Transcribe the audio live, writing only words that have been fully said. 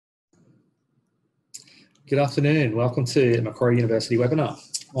Good afternoon. Welcome to Macquarie University webinar.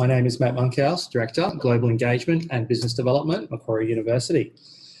 My name is Matt Monkhouse, Director, Global Engagement and Business Development, Macquarie University.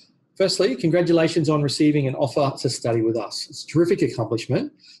 Firstly, congratulations on receiving an offer to study with us. It's a terrific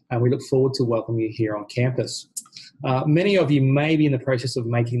accomplishment and we look forward to welcoming you here on campus. Many of you may be in the process of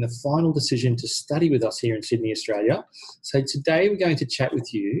making the final decision to study with us here in Sydney, Australia. So today we're going to chat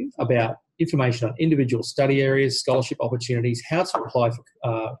with you about information on individual study areas, scholarship opportunities, how to apply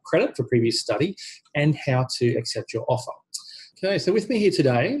for credit for previous study, and how to accept your offer. Okay, so with me here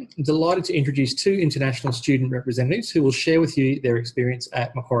today, I'm delighted to introduce two international student representatives who will share with you their experience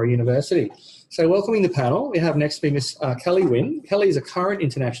at Macquarie University. So welcoming the panel, we have next to be Miss Kelly Wynn. Kelly is a current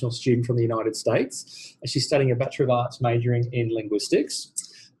international student from the United States, and she's studying a Bachelor of Arts majoring in linguistics.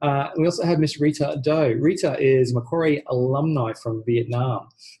 We also have Miss Rita Do. Rita is Macquarie alumni from Vietnam.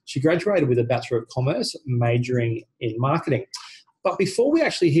 She graduated with a Bachelor of Commerce majoring in marketing. But before we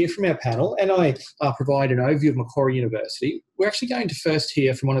actually hear from our panel and I provide an overview of Macquarie University, we're actually going to first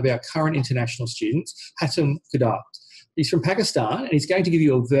hear from one of our current international students, Hatem Qudar. He's from Pakistan and he's going to give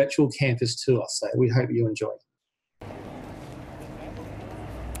you a virtual campus tour, so we hope you enjoy.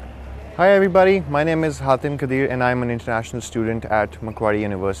 Hi everybody, my name is Hatem Qudar and I'm an international student at Macquarie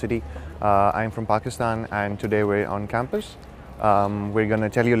University. I'm from Pakistan and today we're on campus. We're going to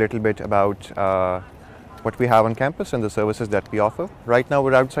tell you a little bit about what we have on campus and the services that we offer. Right now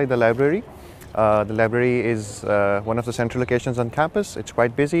we're outside the library. The library is one of the central locations on campus. It's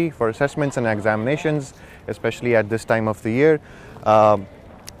quite busy for assessments and examinations, especially at this time of the year.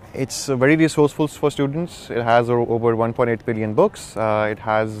 It's very resourceful for students. It has over 1.8 billion books. It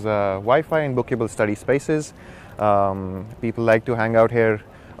has Wi-Fi and bookable study spaces. People like to hang out here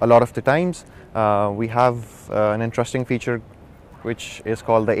a lot of the times. We have an interesting feature which is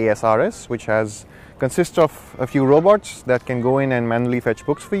called the ASRS, which consists of a few robots that can go in and manually fetch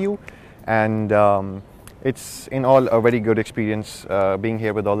books for you. And it's in all a very good experience being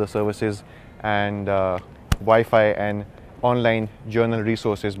here with all the services and Wi-Fi and online journal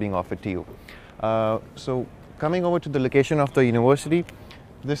resources being offered to you. So coming over to the location of the university,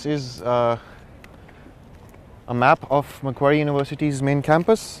 this is a map of Macquarie University's main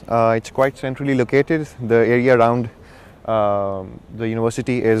campus. It's quite centrally located. The area around the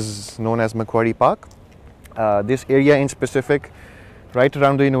university is known as Macquarie Park. This area in specific, right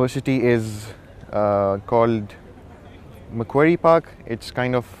around the university, is called Macquarie Park. It's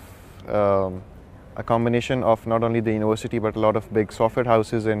kind of a combination of not only the university but a lot of big software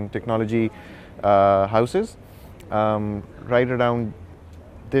houses and technology houses. Right around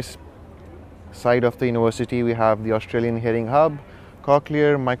this side of the university we have the Australian Hearing Hub,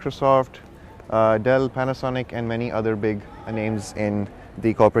 Cochlear, Microsoft, Dell, Panasonic and many other big names in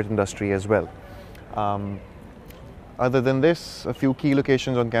the corporate industry as well. Other than this, a few key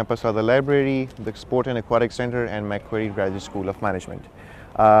locations on campus are the library, the Sport and Aquatic Center and Macquarie Graduate School of Management.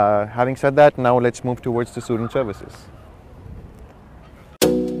 Having said that, now let's move towards the student services.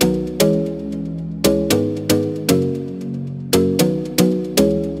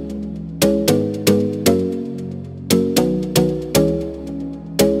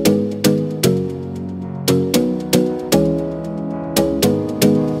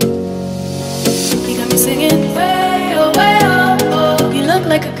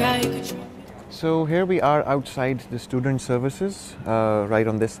 So here we are outside the student services, right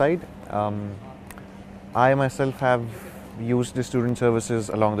on this side. I myself have used the student services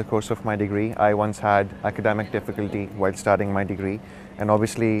along the course of my degree. I once had academic difficulty while starting my degree, and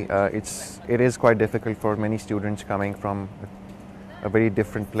obviously it is quite difficult for many students coming from a very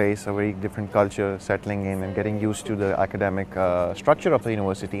different place, a very different culture, settling in and getting used to the academic structure of the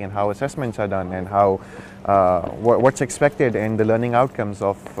university and how assessments are done and how what's expected and the learning outcomes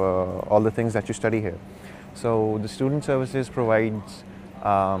of all the things that you study here. So the student services provides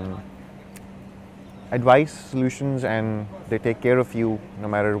advice, solutions, and they take care of you no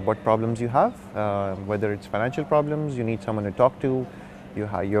matter what problems you have, whether it's financial problems, you need someone to talk to,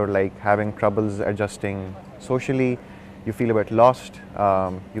 you're like having troubles adjusting socially, you feel a bit lost,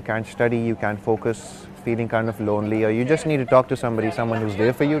 you can't study, you can't focus, feeling kind of lonely, or you just need to talk to somebody, someone who's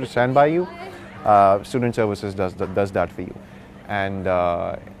there for you, to stand by you. Student services does that for you. And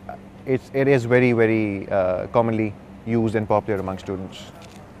it is very, very commonly used and popular among students.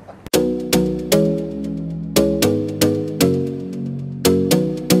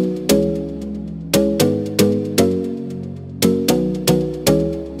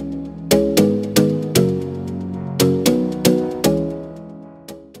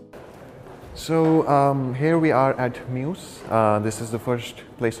 Here we are at Muse. This is the first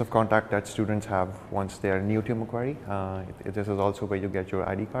place of contact that students have once they are new to Macquarie. This is also where you get your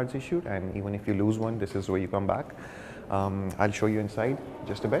ID cards issued, and even if you lose one, this is where you come back. I'll show you inside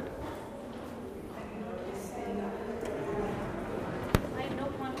just a bit.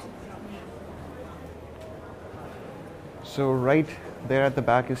 So right there at the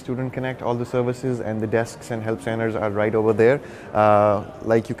back is Student Connect. All the services and the desks and help centers are right over there.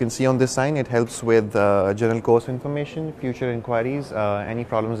 Like you can see on this sign, it helps with general course information, future inquiries, any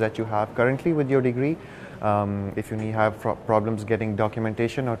problems that you have currently with your degree. If you have problems getting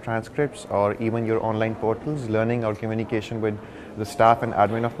documentation or transcripts, or even your online portals, learning or communication with the staff and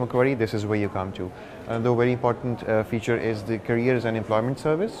admin of Macquarie, this is where you come to. Another very important feature is the Careers and Employment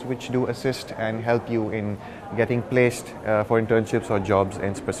Service, which do assist and help you in getting placed for internships or jobs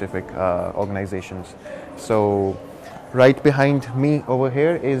in specific organizations. So right behind me over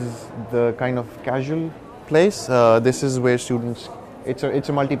here is the kind of casual place. This is where students, it's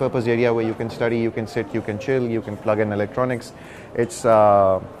a multi-purpose area where you can study, you can sit, you can chill, you can plug in electronics. It's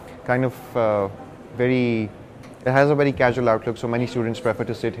kind of it has a very casual outlook, so many students prefer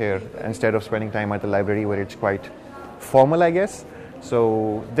to sit here instead of spending time at the library where it's quite formal, I guess.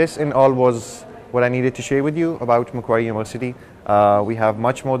 So this in all was what I needed to share with you about Macquarie University. We have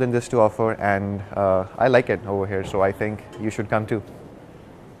much more than this to offer, and I like it over here, so I think you should come too.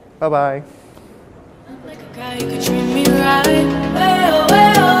 Bye-bye.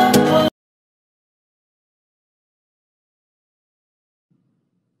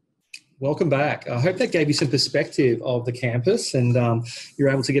 Welcome back. I hope that gave you some perspective of the campus, and you're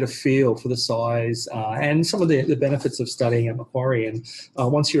able to get a feel for the size and some of the benefits of studying at Macquarie. And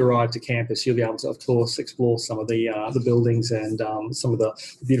once you arrive to campus, you'll be able to, of course, explore some of the buildings and some of the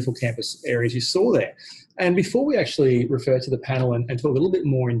beautiful campus areas you saw there. And before we actually refer to the panel and talk a little bit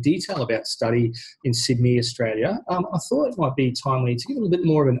more in detail about study in Sydney, Australia, I thought it might be timely to give a little bit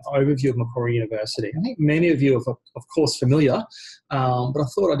more of an overview of Macquarie University. I think many of you are, of course, familiar, but I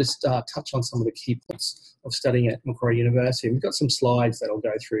thought I'd just touch on some of the key points of studying at Macquarie University. We've got some slides that I'll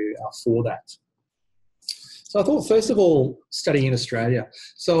go through for that. So I thought, first of all, studying in Australia.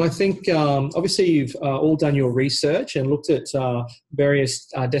 So I think, obviously, you've all done your research and looked at various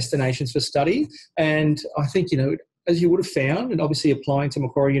destinations for study. And I think, as you would have found, and obviously applying to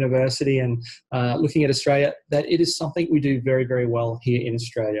Macquarie University and looking at Australia, that it is something we do very, very well here in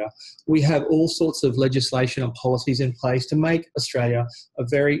Australia. We have all sorts of legislation and policies in place to make Australia a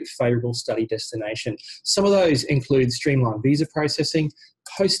very favourable study destination. Some of those include streamlined visa processing,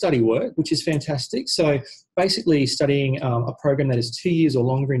 post-study work, which is fantastic. So basically studying a program that is 2 years or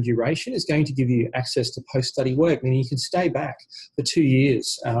longer in duration is going to give you access to post-study work, meaning you can stay back for 2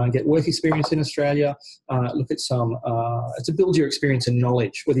 years, get work experience in Australia, look at to build your experience and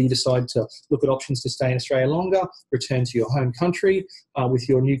knowledge, whether you decide to look at options to stay in Australia longer, return to your home country with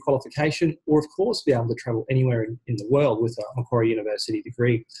your new qualification, or of course be able to travel anywhere in the world with a Macquarie University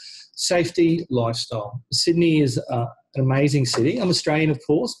degree. Safety, lifestyle. Sydney is an amazing city. I'm Australian, of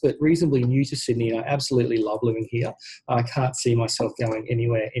course, but reasonably new to Sydney, and I absolutely love living here. I can't see myself going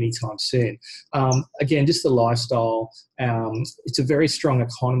anywhere anytime soon. Again, just the lifestyle. It's a very strong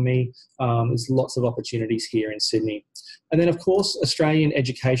economy. There's lots of opportunities here in Sydney. And then, of course, Australian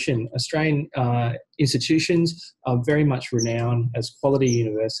education. Australian institutions are very much renowned as quality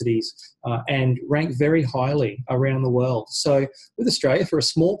universities and rank very highly around the world. So with Australia, for a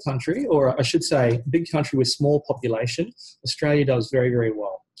small country, or I should say big country with small population, Australia does very, very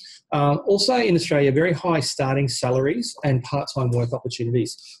well. Also in Australia, very high starting salaries and part-time work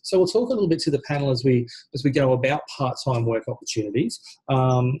opportunities. So we'll talk a little bit to the panel as we go about part-time work opportunities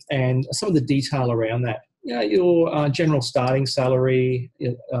and some of the detail around that. Your general starting salary,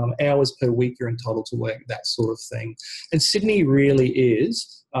 hours per week you're entitled to work, that sort of thing. And Sydney really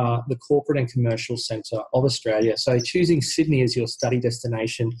is the corporate and commercial centre of Australia. So choosing Sydney as your study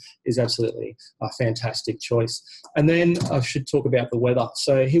destination is absolutely a fantastic choice. And then I should talk about the weather.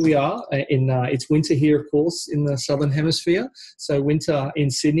 So here we are it's winter here, of course, in the Southern Hemisphere. So winter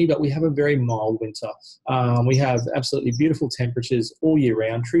in Sydney, but we have a very mild winter. We have absolutely beautiful temperatures all year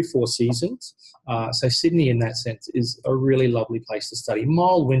round, true 4 seasons. So Sydney in that sense is a really lovely place to study.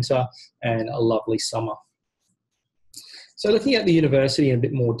 Mild winter and a lovely summer. So looking at the university in a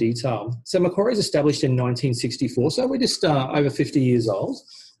bit more detail. So Macquarie was established in 1964, so we're just over 50 years old.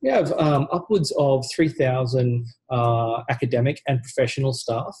 We have upwards of 3,000 academic and professional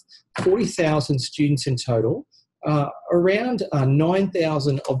staff, 40,000 students in total. Around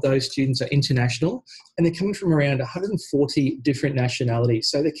 9,000 of those students are international, and they're coming from around 140 different nationalities.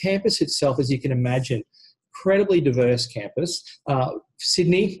 So the campus itself, as you can imagine, incredibly diverse campus,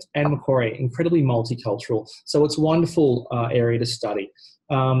 Sydney and Macquarie, incredibly multicultural. So it's a wonderful area to study.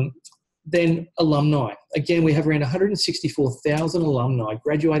 Then alumni. Again, we have around 164,000 alumni,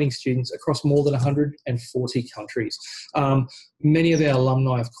 graduating students across more than 140 countries. Many of our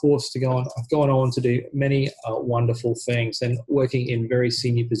alumni, of course, have gone on to do many wonderful things and working in very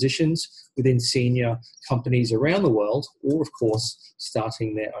senior positions within senior companies around the world, or, of course,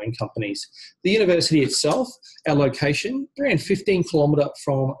 starting their own companies. The university itself, our location, around 15 kilometres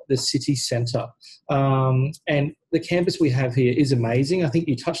from the city centre. And the campus we have here is amazing. I think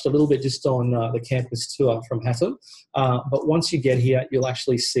you touched a little bit just on the campus tour from Hatham. But once you get here, you'll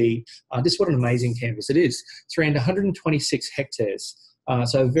actually see just what an amazing campus it is. It's around 126 hectares.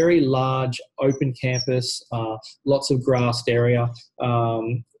 So a very large open campus, lots of grassed area,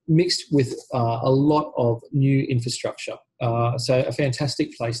 mixed with a lot of new infrastructure. So a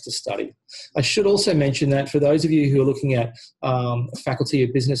fantastic place to study. I should also mention that for those of you who are looking at Faculty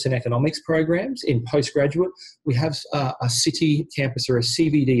of Business and Economics programs in postgraduate, we have a city campus or a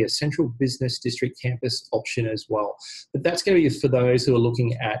CBD, a Central Business District campus option as well. But that's going to be for those who are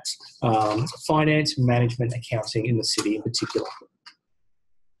looking at finance, management, accounting in the city in particular.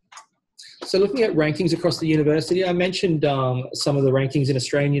 So looking at rankings across the university, I mentioned some of the rankings in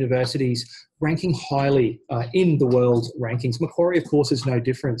Australian universities ranking highly in the world rankings. Macquarie, of course, is no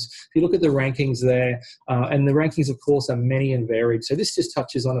different. If you look at the rankings there, and the rankings, of course, are many and varied. So this just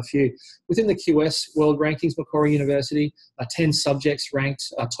touches on a few. Within the QS world rankings, Macquarie University, 10 subjects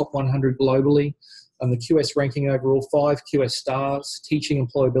ranked top 100 globally. The QS ranking overall, 5 QS stars, teaching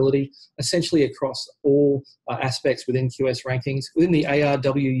employability, essentially across all aspects within QS rankings. Within the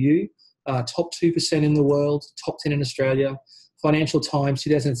ARWU, top 2% in the world, top 10 in Australia. Financial Times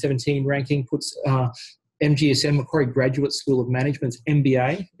 2017 ranking puts MGSM, Macquarie Graduate School of Management's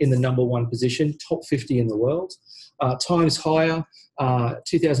MBA, in the #1 position, top 50 in the world. Times Higher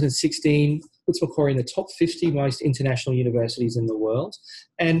 2016 puts Macquarie in the top 50 most international universities in the world.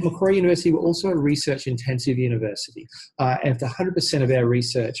 And Macquarie University, we're also a research-intensive university. And 100% of our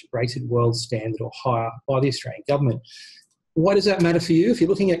research rated world standard or higher by the Australian government. Why does that matter for you? If you're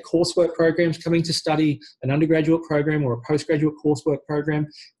looking at coursework programs, coming to study an undergraduate program or a postgraduate coursework program,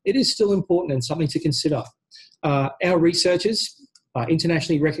 it is still important and something to consider. Our researchers are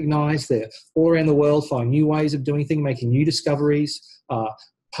internationally recognised. They're all around the world, find new ways of doing things, making new discoveries,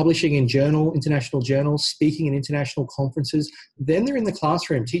 publishing in international journals, speaking in international conferences. Then they're in the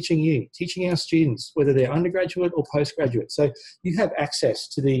classroom teaching our students, whether they're undergraduate or postgraduate. So you have access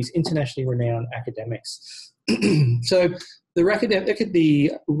to these internationally renowned academics. So the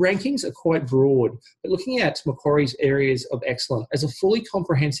rankings are quite broad, but looking at Macquarie's areas of excellence, as a fully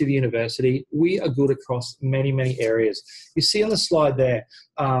comprehensive university, we are good across many, many areas. You see on the slide there,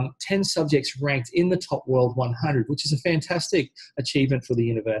 10 subjects ranked in the top world 100, which is a fantastic achievement for the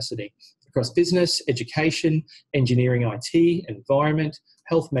university. Across business, education, engineering, IT, environment,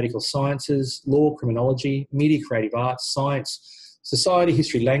 health, medical sciences, law, criminology, media, creative arts, science, society,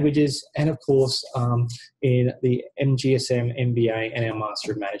 history, languages, and of course in the MGSM, MBA, and our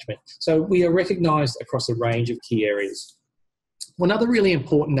Master of Management. So we are recognised across a range of key areas. One other really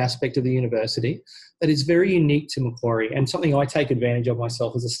important aspect of the university that is very unique to Macquarie, and something I take advantage of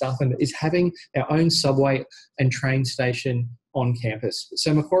myself as a staff member, is having our own subway and train station on campus.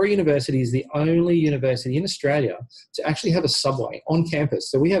 So Macquarie University is the only university in Australia to actually have a subway on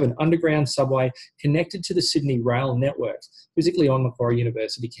campus. So we have an underground subway connected to the Sydney rail network, physically on Macquarie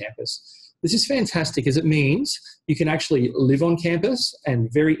University campus. This is fantastic, as it means you can actually live on campus and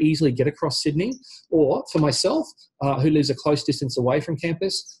very easily get across Sydney. Or for myself, who lives a close distance away from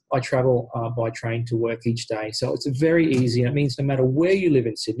campus, I travel by train to work each day. So it's very easy, and it means no matter where you live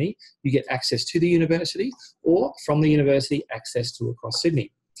in Sydney, you get access to the university, or from the university, access to across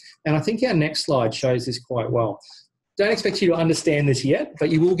Sydney. And I think our next slide shows this quite well. Don't expect you to understand this yet, but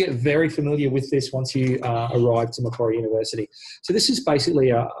you will get very familiar with this once you arrive to Macquarie University. So this is basically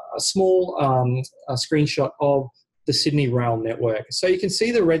a small screenshot of the Sydney rail network. So you can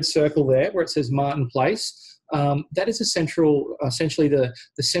see the red circle there where it says Martin Place. That is essentially the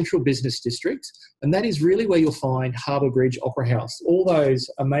central business district, and that is really where you'll find Harbour Bridge Opera House, all those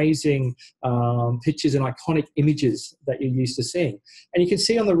amazing pictures and iconic images that you're used to seeing. And you can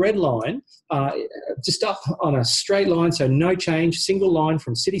see on the red line, just up on a straight line, so no change, single line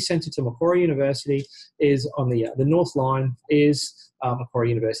from city centre to Macquarie University, is on the north line is Macquarie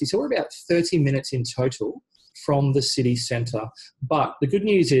University. So we're about 30 minutes in total from the city centre. But the good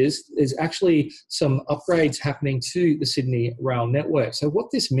news is there's actually some upgrades happening to the Sydney rail network. So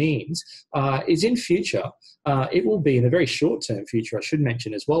what this means is in future, it will be in a very short-term future, I should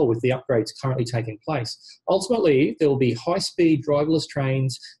mention as well, with the upgrades currently taking place. Ultimately, there will be high-speed driverless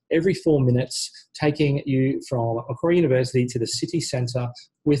trains every 4 minutes, taking you from Macquarie University to the city centre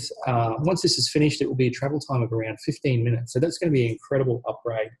with, once this is finished, it will be a travel time of around 15 minutes. So that's going to be an incredible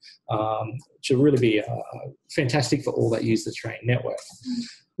upgrade, which will really be fantastic for all that use the train network.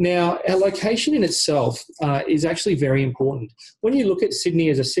 Now, our location in itself is actually very important. When you look at Sydney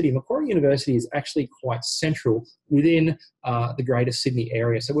as a city, Macquarie University is actually quite central within the greater Sydney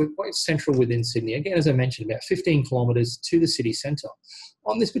area. So we're quite central within Sydney. Again, as I mentioned, about 15 kilometres to the city centre.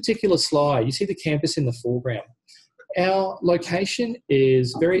 On this particular slide, you see the campus in the foreground. Our location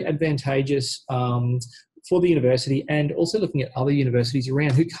is very advantageous for the university, and also looking at other universities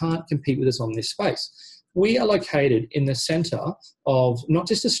around who can't compete with us on this space. We are located in the centre of not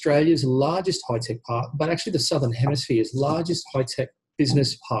just Australia's largest high-tech park, but actually the Southern Hemisphere's largest high-tech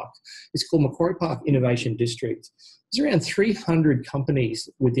business park. It's called Macquarie Park Innovation District. There's around 300 companies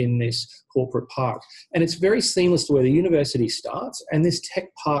within this corporate park, and it's very seamless to where the university starts and this tech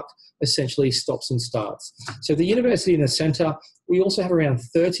park essentially stops and starts. So the university in the centre, we also have around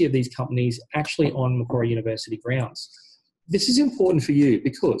 30 of these companies actually on Macquarie University grounds. This is important for you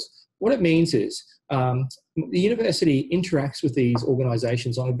because what it means is the university interacts with these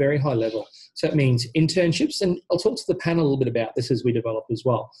organisations on a very high level. So that means internships, and I'll talk to the panel a little bit about this as we develop as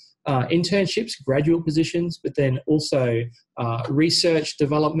well. Internships, graduate positions, but then also research,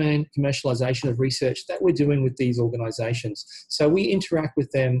 development, commercialisation of research that we're doing with these organisations. So we interact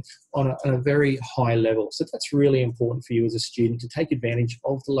with them on a very high level. So that's really important for you as a student to take advantage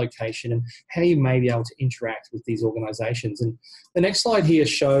of the location and how you may be able to interact with these organisations. And the next slide here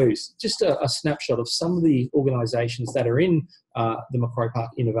shows just a snapshot of some of the organisations that are in the Macquarie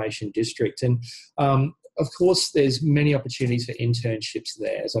Park Innovation District. And of course, there's many opportunities for internships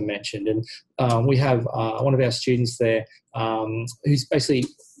there, as I mentioned. And we have one of our students there who's basically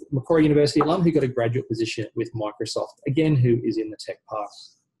Macquarie University alum who got a graduate position with Microsoft, again, who is in the tech park.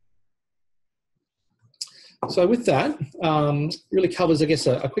 So with that, really covers, I guess,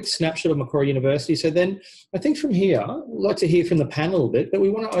 a quick snapshot of Macquarie University. So then I think from here, I'd like to hear from the panel a little bit, but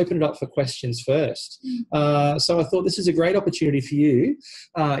we want to open it up for questions first. So I thought this is a great opportunity for you.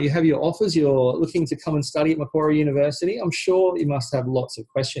 You have your offers, you're looking to come and study at Macquarie University. I'm sure you must have lots of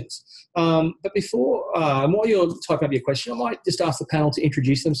questions. But before, while you're typing up your question, I might just ask the panel to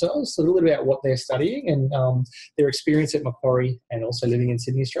introduce themselves, a little bit about what they're studying and their experience at Macquarie and also living in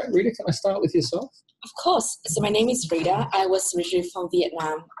Sydney, Australia. Rita, can I start with yourself? Of course. So my name is Rita. I was originally from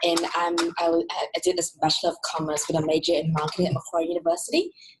Vietnam, and I did a Bachelor of Commerce with a major in marketing at Macquarie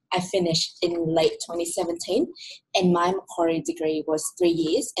University. I finished in late 2017, and my Macquarie degree was 3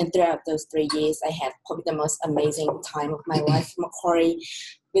 years. And throughout those 3 years, I had probably the most amazing time of my life at Macquarie.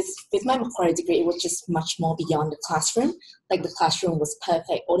 With my Macquarie degree, it was just much more beyond the classroom. Like, the classroom was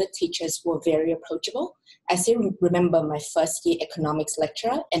perfect. All the teachers were very approachable. I still remember my first year economics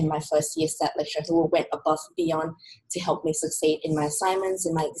lecturer and my first year stat lecturer who went above and beyond to help me succeed in my assignments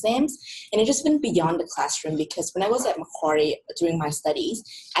and my exams. And it just went beyond the classroom because when I was at Macquarie during my studies,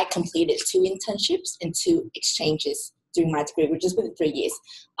 I completed 2 internships and 2 exchanges during my degree, which is within 3 years.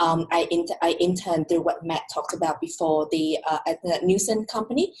 I interned through what Matt talked about before, at the Nielsen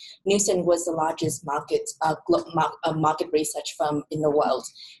company. Nielsen was the largest market research firm in the world.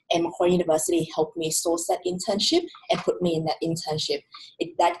 And Macquarie University helped me source that internship and put me in that internship.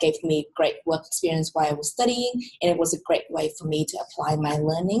 That gave me great work experience while I was studying, and it was a great way for me to apply my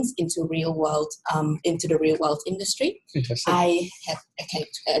learnings into the real world industry. Fantastic. I had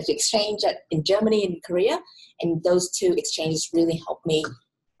an exchange in Germany and Korea, and those 2 exchanges really helped me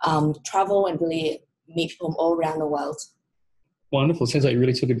travel and really meet people from all around the world. Wonderful. Sounds like you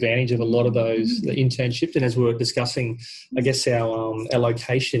really took advantage of a lot of those, the internships, and as we were discussing, I guess, our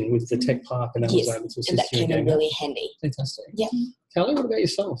location with the tech park, and that was able to assist you. And that came in really handy. Fantastic. Yeah. Kelly, what about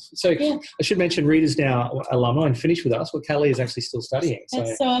yourself? So I should mention Rita's now alumni and finished with us, but Kelly is actually still studying.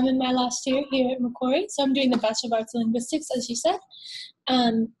 So I'm in my last year here at Macquarie. So I'm doing the Bachelor of Arts in Linguistics, as you said.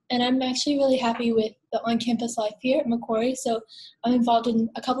 And I'm actually really happy with the on-campus life here at Macquarie. So I'm involved in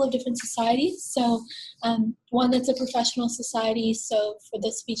a couple of different societies. So one that's a professional society, so for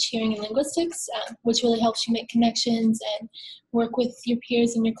the speech, hearing, and linguistics, which really helps you make connections and work with your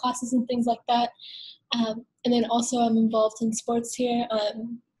peers in your classes and things like that. And then also I'm involved in sports here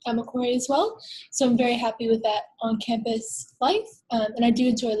at Macquarie as well. So I'm very happy with that on-campus life. And I do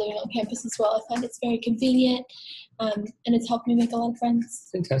enjoy living on campus as well. I find it's very convenient. and it's helped me make a lot of friends.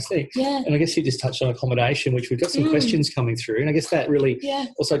 Fantastic. Yeah. And I guess you just touched on accommodation, which we've got some questions coming through. And I guess that really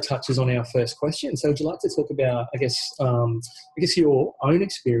also touches on our first question. So would you like to talk about, I guess your own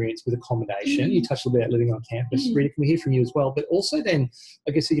experience with accommodation? You touched a little bit about living on campus. Rita, can we hear from you as well? But also then,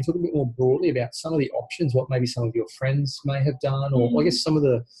 I guess you can talk a bit more broadly about some of the options, what maybe some of your friends may have done, or I guess some of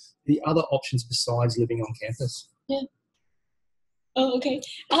the other options besides living on campus. Yeah. Oh, okay.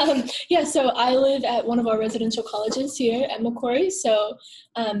 So I live at one of our residential colleges here at Macquarie. So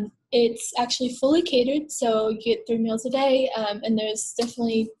it's actually fully catered. So you get 3 meals a day, and there's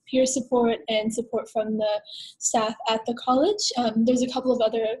definitely peer support and support from the staff at the college. There's a couple of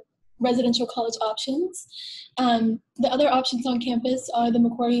other residential college options. The other options on campus are the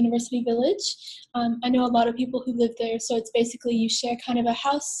Macquarie University Village. I know a lot of people who live there, so it's basically you share kind of a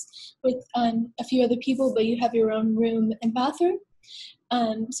house with a few other people, but you have your own room and bathroom.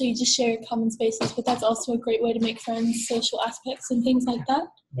 So you just share common spaces, but that's also a great way to make friends, social aspects and things like that.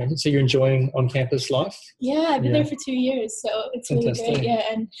 So you're enjoying on-campus life? Yeah, I've been there for 2 years, so it's Fantastic. really great. Yeah,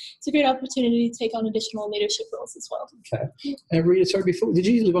 and it's a great opportunity to take on additional leadership roles as well. Okay. Rita, sorry, before, did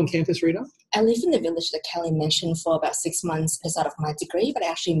you live on campus, Rita? I lived in the village that Kelly mentioned for about 6 months at the start of my degree, but I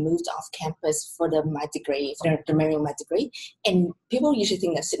actually moved off campus for the remaining my degree. And people usually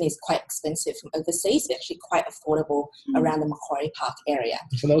think that Sydney is quite expensive from overseas, but actually quite affordable around the Macquarie Park area.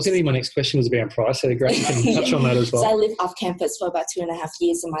 So that was going to be my next question, was about price. So great, you can touch on that as well. So I lived off campus for about 2.5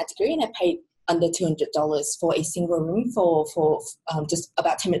 years in my degree, and I paid under $200 for a single room for just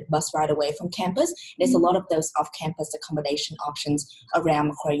about 10-minute bus ride away from campus. There's a lot of those off-campus accommodation options around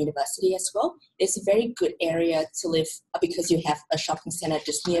Macquarie University as well. It's a very good area to live because you have a shopping centre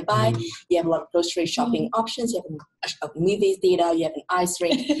just nearby. You have a lot of grocery shopping options. You have a movie theatre. You have an ice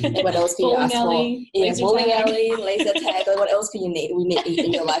rink. And what else can you ask for? Bowling alley, laser tag. Or what else can you need? We need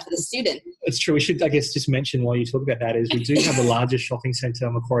in your life as a student. It's true. We should, I guess, just mention while you talk about that is we do have the largest shopping centre,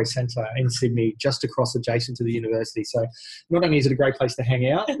 Macquarie Centre in Sydney, just across adjacent to the university. So not only is it a great place to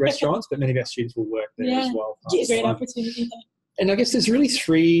hang out, restaurants, but many of our students will work there as well. Yes, great opportunity there. And I guess there's really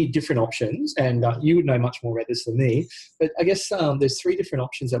 3 different options, and you would know much more about this than me, but I guess there's 3 different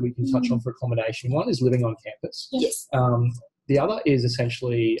options that we can touch on for accommodation. One is living on campus. Yes. The other is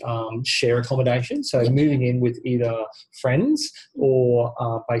essentially share accommodation, so moving in with either friends or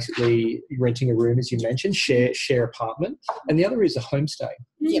basically renting a room, as you mentioned, share apartment. And the other is a homestay.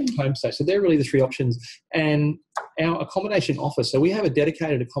 Homestay. So they're really the 3 options. And our accommodation office, so we have a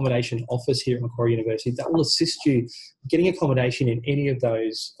dedicated accommodation office here at Macquarie University that will assist you getting accommodation in any of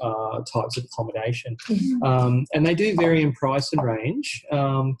those types of accommodation. And they do vary in price and range.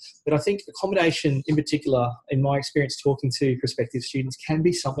 But I think accommodation in particular, in my experience talking to prospective students, can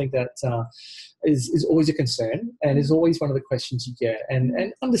be something that is always a concern and is always one of the questions you get.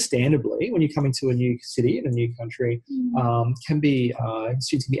 And understandably, when you come into a new city and a new country, students can be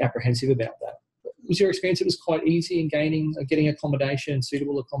apprehensive about that. Was your experience it was quite easy in getting accommodation,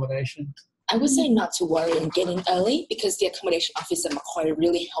 suitable accommodation? I would say not to worry and get in early because the accommodation office at Macquarie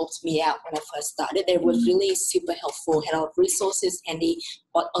really helped me out when I first started. They were really super helpful, had a lot of resources handy,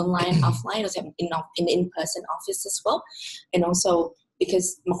 both online, offline, also in the in-person office as well. And also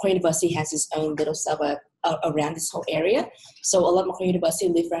because Macquarie University has its own little suburb around this whole area. So a lot of Macquarie University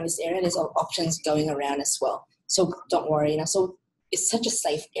live around this area. There's options going around as well. So don't worry, So it's such a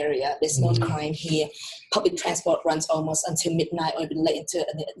safe area. There's no crime here. Public transport runs almost until midnight or even late into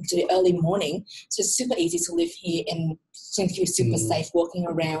the early morning. So it's super easy to live here and think you're super safe walking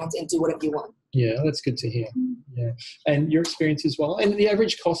around and do whatever you want. Yeah, that's good to hear. Yeah. And your experience as well. And the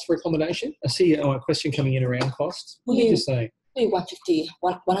average cost for accommodation? I see a question coming in around costs. What did you say?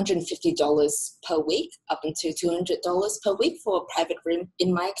 $150 per week, up into $200 per week for a private room,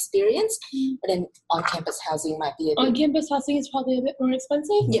 in my experience. But then on-campus housing might be a bit... On-campus housing is probably a bit more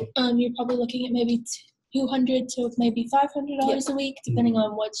expensive. Yep. You're probably looking at maybe $200 to maybe $500 a week, depending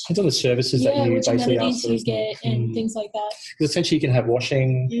on which... Depends on the services that you basically ask for. You get and things like that. Because essentially you can have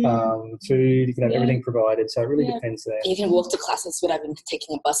washing, food, you can have everything provided. So it really depends there. You can walk to classes without even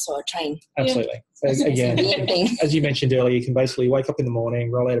taking a bus or a train. Absolutely. So again, as you mentioned earlier, you can basically wake up in the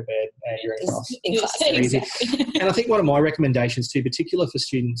morning, roll out of bed, and you're in class. Exactly. And I think one of my recommendations too, particular for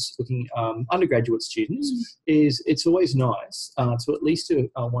students looking, undergraduate students, is it's always nice to at least do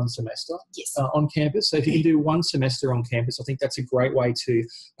one semester on campus. So if you can do one semester on campus, I think that's a great way to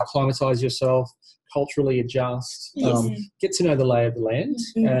acclimatise yourself, culturally adjust, get to know the lay of the land,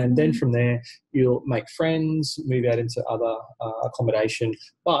 and then from there you'll make friends, move out into other accommodation.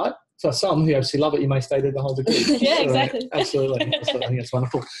 But for some who obviously love it, you may stay there the whole degree. Exactly. Absolutely. I think that's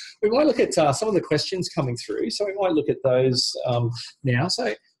wonderful. We might look at some of the questions coming through. So we might look at those now.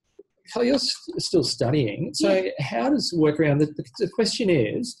 So Carl, you're still studying. So how does work around, the question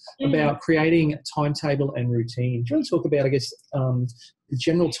is about creating a timetable and routine. Do you want to talk about, I guess, the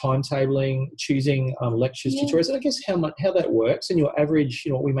general timetabling, choosing lectures, tutorials, and I guess how that works and your average,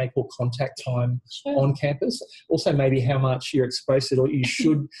 what we may call contact time on campus. Also maybe how much you're exposed to or you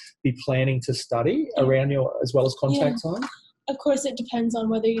should be planning to study around as well as contact time. Of course, it depends on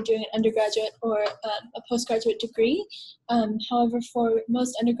whether you're doing an undergraduate or a postgraduate degree. However, for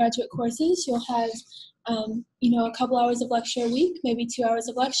most undergraduate courses, you'll have a couple hours of lecture a week, maybe 2 hours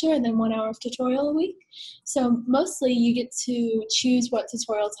of lecture, and then 1 hour of tutorial a week. So mostly you get to choose what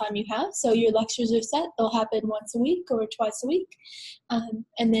tutorial time you have. So your lectures are set. They'll happen once a week or twice a week.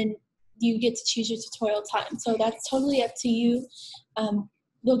 And then you get to choose your tutorial time. So that's totally up to you.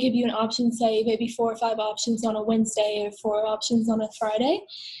 They'll give you an option, say maybe 4 or 5 options on a Wednesday or 4 options on a Friday,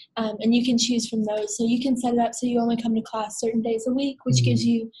 and you can choose from those. So you can set it up so you only come to class certain days a week, which gives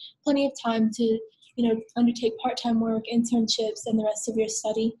you plenty of time to, undertake part-time work, internships, and the rest of your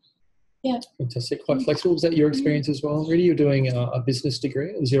study. Yeah. Fantastic. Quite flexible. Was that your experience as well, Rita? You're doing a business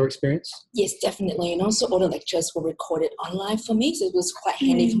degree. Was your experience? Yes, definitely. And also all the lectures were recorded online for me, so it was quite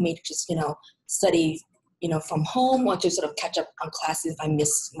handy for me to just, study from home or to sort of catch up on classes if I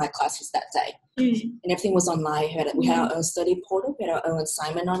missed my classes that day. And everything was online. We had our own study portal. We had our own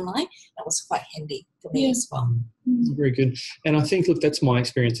assignment online. That was quite handy for me as well. Very good. And I think, look, that's my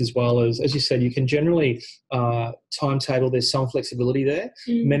experience as well. As you said, you can generally timetable. There's some flexibility there.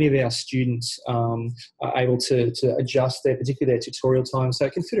 Many of our students are able to adjust particularly their tutorial time, so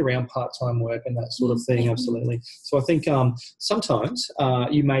it can fit around part-time work and that sort of thing. Absolutely. So I think sometimes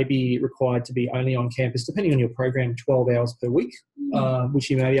you may be required to be only on campus, depending on your program, 12 hours per week, which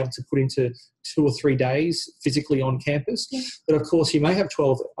you may be able to put into 2 or 3 days physically on campus. But of course, you may have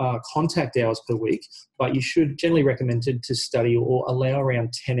 12 contact hours per week, but you should generally recommended to study or allow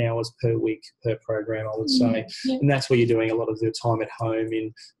around 10 hours per week per program, I would say. And that's where you're doing a lot of the time at home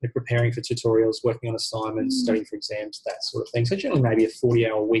in preparing for tutorials, working on assignments, studying for exams, that sort of thing. So generally maybe a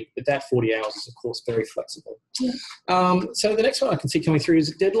 40-hour week, but that 40 hours is, of course, very flexible. So the next one I can see coming through is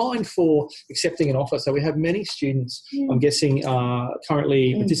a deadline for accepting an offer. So we have many students, I'm guessing,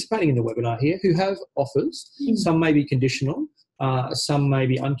 currently participating in the webinar here who have offers. Some may be conditional. Some may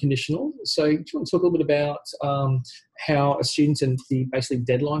be unconditional. So do you want to talk a little bit about how a student and the basically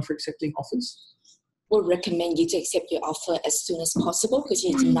deadline for accepting offers? We'll recommend you to accept your offer as soon as possible because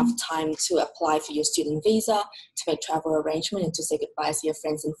you need enough time to apply for your student visa, to make travel arrangement, and to say goodbye to your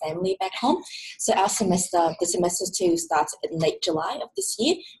friends and family back home. So the semester 2 starts in late July of this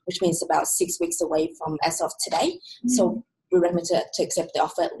year, which means about 6 weeks away from as of today. So we recommend to accept the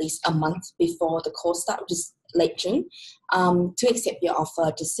offer at least a month before the course starts, which is late June. To accept your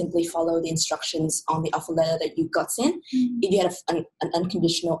offer, just simply follow the instructions on the offer letter that you got sent. If you have an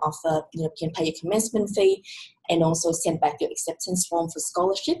unconditional offer, you can pay your commencement fee and also send back your acceptance form for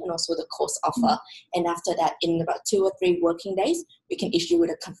scholarship and also the course offer. And after that, in about 2 or 3 working days, we can issue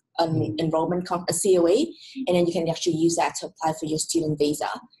with an enrollment, a COE, and then you can actually use that to apply for your student visa.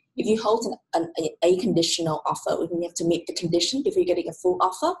 If you hold a conditional offer, we have to meet the condition before you're getting a full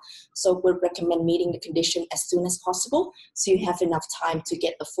offer. So we recommend meeting the condition as soon as possible so you have enough time to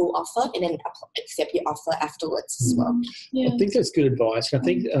get the full offer and then accept your offer afterwards as well. I think that's good advice. I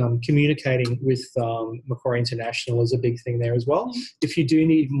think communicating with Macquarie International is a big thing there as well. If you do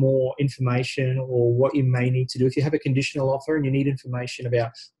need more information or what you may need to do, if you have a conditional offer and you need information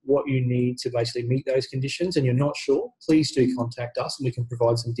about what you need to basically meet those conditions and you're not sure, please do contact us and we can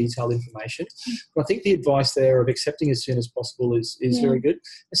provide some detailed information. But I think the advice there of accepting as soon as possible is very good.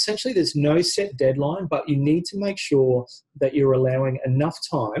 Essentially, there's no set deadline, but you need to make sure that you're allowing enough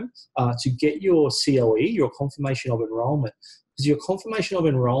time to get your COE, your confirmation of enrolment. Because your confirmation of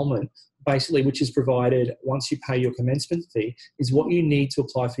enrolment, basically, which is provided once you pay your commencement fee, is what you need to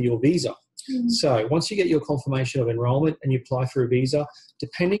apply for your visa. So once you get your confirmation of enrolment and you apply for a visa,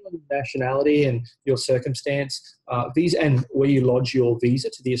 depending on your nationality and your circumstance, visa and where you lodge your visa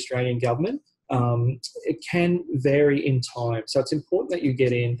to the Australian government, it can vary in time. So it's important that you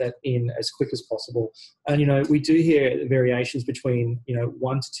get that in as quick as possible. And, we do hear variations between,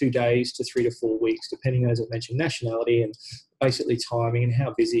 1 to 2 days to 3 to 4 weeks, depending, as I mentioned, nationality and basically timing and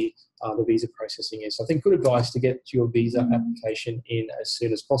how busy the visa processing is. So I think good advice to get your visa application in as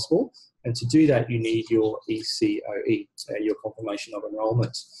soon as possible. And to do that, you need your ECOE, your confirmation of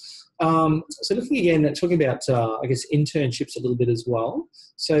enrolment. So looking again, talking about, internships a little bit as well.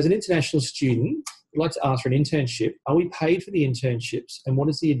 So as an international student, I'd like to ask for an internship. Are we paid for the internships? And what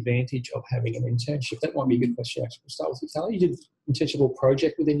is the advantage of having an internship? That might be a good question. Actually, we'll start with you, Kelly. You did an internship or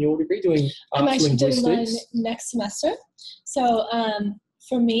project within your degree doing arts I'm actually linguistics. doing mine next semester. So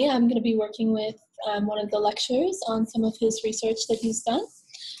for me, I'm going to be working with one of the lecturers on some of his research that he's done.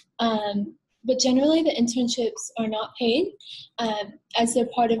 But generally, the internships are not paid as they're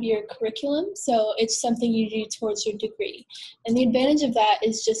part of your curriculum. So it's something you do towards your degree. And the advantage of that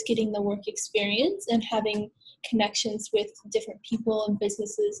is just getting the work experience and having connections with different people and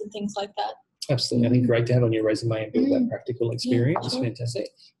businesses and things like that. Absolutely. I think great to have on your resume and build that practical experience. Yeah, It's sure. fantastic.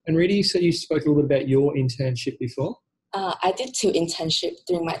 And Rita, so you spoke a little bit about your internship before. I did 2 internships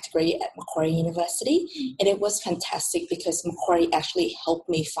during my degree at Macquarie University, and it was fantastic because Macquarie actually helped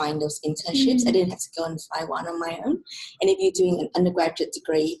me find those internships. I didn't have to go and find one on my own. And if you're doing an undergraduate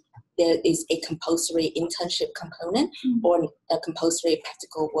degree, there is a compulsory internship component or a compulsory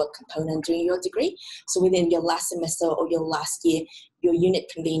practical work component during your degree. So within your last semester or your last year, your unit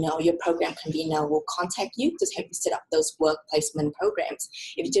convener or your program convener will contact you to help you set up those work placement programs.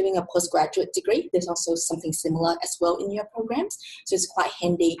 If you're doing a postgraduate degree, there's also something similar as well in your programs. So it's quite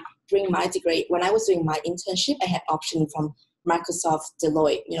handy. During my degree, when I was doing my internship, I had option from Microsoft,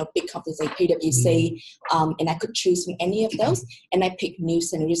 Deloitte, big companies like PwC, and I could choose from any of those. And I picked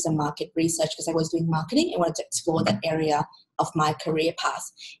news and user market research because I was doing marketing and wanted to explore that area of my career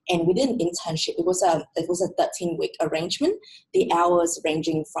path. And within internship, it was a 13-week arrangement. The hours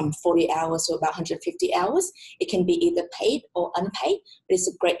ranging from 40 hours to about 150 hours. It can be either paid or unpaid, but it's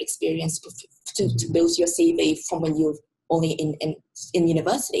a great experience to build your CV from when you're only in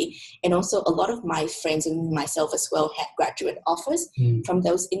university. And also a lot of my friends and myself as well had graduate offers from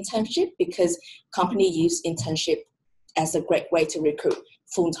those internships because company use internship as a great way to recruit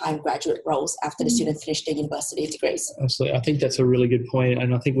full-time graduate roles after the student finish their university degrees. Absolutely. I think that's a really good point.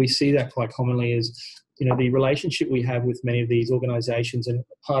 And I think we see that quite commonly is, the relationship we have with many of these organisations, and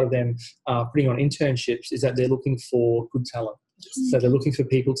part of them putting on internships is that they're looking for good talent. So they're looking for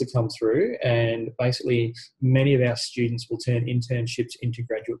people to come through, and basically many of our students will turn internships into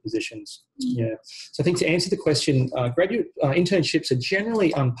graduate positions. Yeah. So I think to answer the question, graduate internships are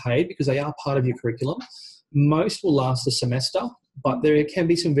generally unpaid because they are part of your curriculum. Most will last a semester, but there can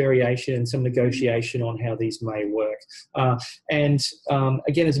be some variation and some negotiation on how these may work.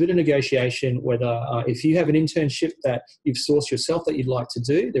 Again, there's a bit of negotiation whether if you have an internship that you've sourced yourself that you'd like to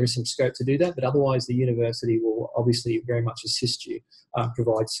do, there is some scope to do that, but otherwise the university will obviously very much assist you,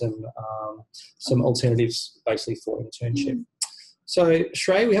 provide some alternatives basically for internship. So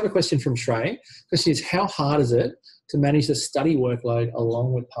Shrey, we have a question from Shrey. The question is, how hard is it to manage the study workload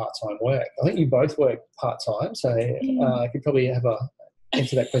along with part-time work? I think you both work part-time, so I could probably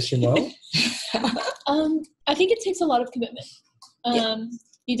answer that question well. I think it takes a lot of commitment.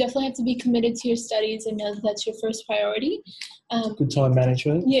 You definitely have to be committed to your studies and know that that's your first priority. Good time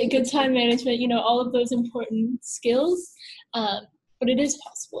management. Yeah, good time management, all of those important skills. But it is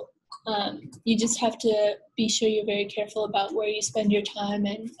possible. You just have to be sure you're very careful about where you spend your time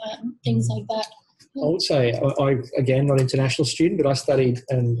and things like that. I would say, again, not an international student, but I studied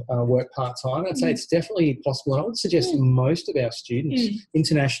and worked part-time. I'd say it's definitely possible. And I would suggest most of our students,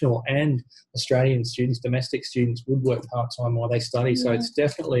 international and Australian students, domestic students, would work part-time while they study. So it's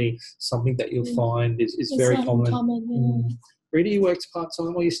definitely something that you'll find is very common. Rita, you worked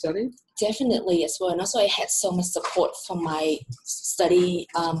part-time while you studied? Definitely as well. And also I had so much support from my study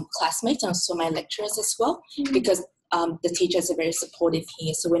classmates and also my lecturers as well, because the teachers are very supportive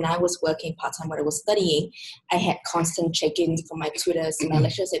here. So when I was working part-time when I was studying, I had constant check-ins from my tutors and my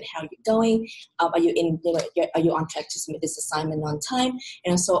lecturers and how you're going. Are you on track to submit this assignment on time?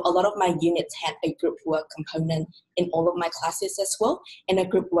 And so a lot of my units had a group work component in all of my classes as well. And a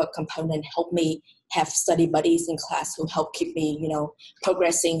group work component helped me have study buddies in class who help keep me,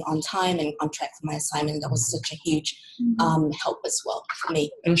 progressing on time and on track for my assignment. That was such a huge help as well for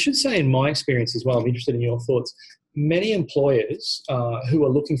me. And I should say, in my experience as well, I'm interested in your thoughts. Many employers who are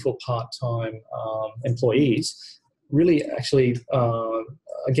looking for part-time employees really actually,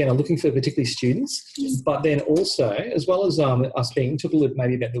 again, are looking for particularly students, but then also, as well as us being, took a look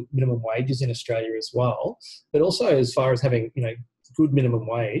maybe about the minimum wages in Australia as well, but also as far as having, good minimum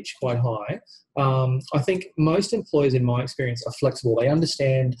wage, quite high. I think most employers, in my experience, are flexible. They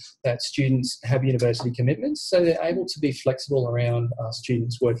understand that students have university commitments, so they're able to be flexible around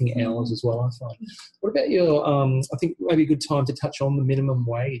students' working hours as well, I find. What about your, I think maybe a good time to touch on the minimum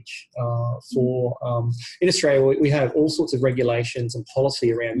wage for, in Australia, we have all sorts of regulations and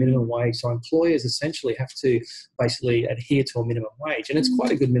policy around minimum wage, so employers essentially have to basically adhere to a minimum wage, and it's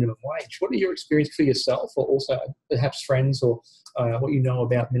quite a good minimum wage. What are your experience for yourself, or also perhaps friends, or what you know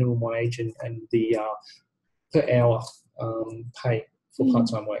about minimum wage and the per hour pay for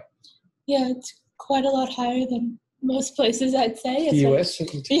part-time work? Yeah, it's quite a lot higher than most places, I'd say. The US?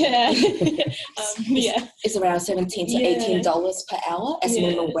 Yeah. Yeah. It's around $17 to $18 per hour as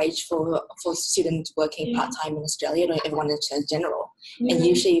minimum wage for students working part-time in Australia, or everyone in general. And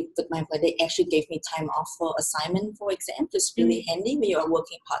usually with my employer, they actually gave me time off for assignment, for exam. It's really handy when you're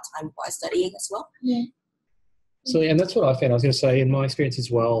working part-time while studying as well. Yeah. So, and that's what I found. I was going to say, in my experience as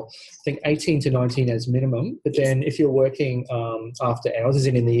well, I think 18 to 19 as minimum, but then if you're working after hours, as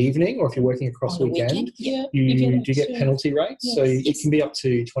in the evening, or if you're working across the weekend, you do get penalty rates. So it can be up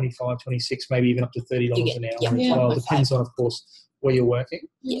to 25, 26, maybe even up to $30 an hour as well. Depends on, of course, where you're working.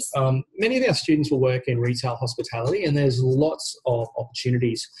 Yes. Many of our students will work in retail hospitality, and there's lots of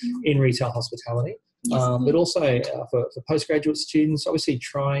opportunities in retail hospitality. But also for postgraduate students, obviously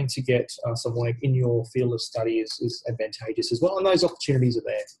trying to get some work in your field of study is advantageous as well, and those opportunities are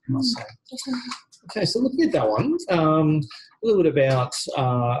there, I must say. Okay, so looking at that one, a little bit about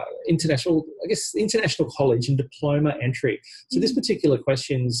international college and diploma entry. So this particular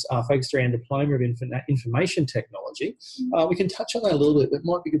question's focused around Diploma of Information Technology. We can touch on that a little bit, but it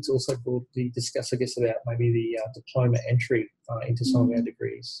might be good to also discuss, I guess, about maybe the diploma entry into some of our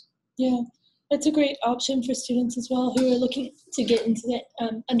degrees. Yeah. It's a great option for students as well who are looking to get into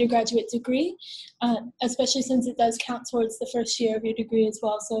the undergraduate degree, especially since it does count towards the first year of your degree as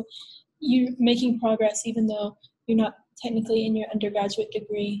well. So you're making progress even though you're not technically in your undergraduate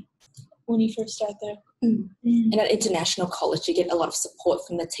degree when you first start there. And at international college, you get a lot of support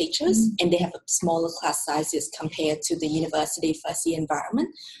from the teachers, and they have smaller class sizes compared to the university first year environment.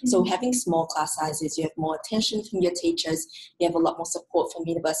 So having small class sizes, you have more attention from your teachers, you have a lot more support from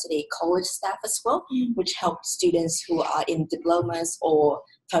university college staff as well, which helps students who are in diplomas or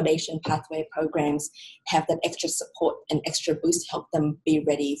foundation pathway programs have that extra support and extra boost to help them be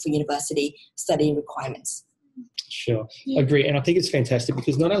ready for university study requirements. Sure, agree. And I think it's fantastic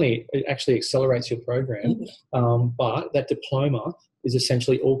because not only it actually accelerates your program, but that diploma is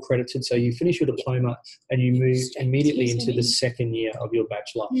essentially all credited. So you finish your diploma and you move immediately into the second year of your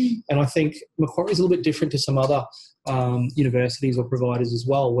bachelor. And I think Macquarie is a little bit different to some other universities or providers as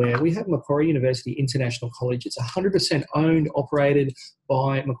well, where we have Macquarie University International College. It's 100% owned, operated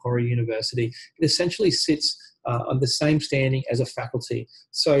by Macquarie University. It essentially sits on the same standing as a faculty.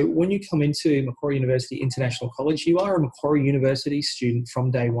 So when you come into Macquarie University International College, you are a Macquarie University student from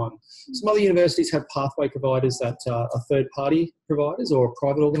day one. Some other universities have pathway providers that are third-party providers or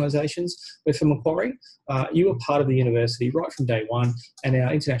private organisations, but for Macquarie, you are part of the university right from day one, and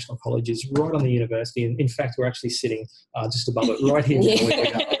our international college is right on the university. And in fact, we're actually sitting just above it right here.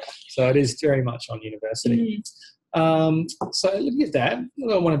 So it is very much on university. So looking at that,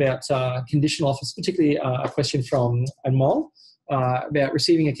 another one about conditional offers, particularly a question from Anmol about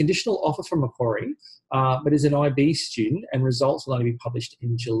receiving a conditional offer from Macquarie, but is an IB student and results will only be published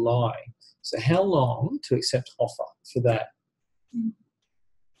in July. So how long to accept offer for that?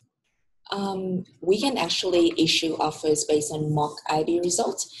 We can actually issue offers based on mock IB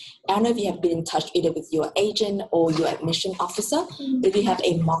results. I don't know if you have been in touch either with your agent or your admission officer. If you have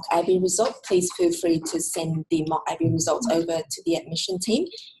a mock IB result, please feel free to send the mock IB results over to the admission team,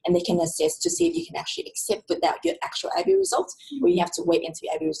 and they can assess to see if you can actually accept without your actual IB results, or you have to wait until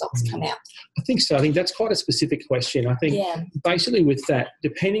your IB results come out. I think so. I think that's quite a specific question. I think basically with that,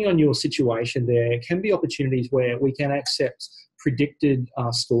 depending on your situation, there can be opportunities where we can accept predicted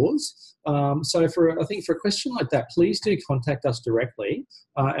scores. So for a question like that, please do contact us directly,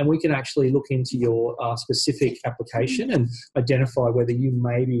 and we can actually look into your specific application and identify whether you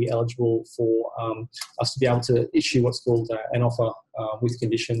may be eligible for us to be able to issue what's called an offer with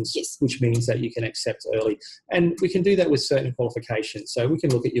conditions, which means that you can accept early. And we can do that with certain qualifications. So we can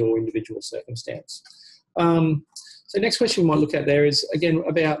look at your individual circumstance. So next question we might look at there is, again,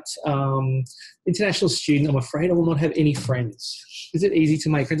 about international student. I'm afraid I will not have any friends. Is it easy to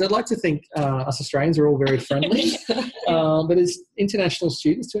make friends? I'd like to think us Australians are all very friendly, but as international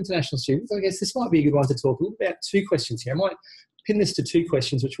students, I guess this might be a good one to talk a little about. Two questions here. I might pin this to two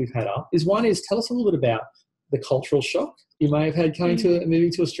questions which we've had up. One is, tell us a little bit about the cultural shock you may have had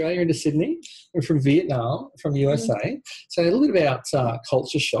moving to Australia into Sydney, or from Vietnam, from USA. So a little bit about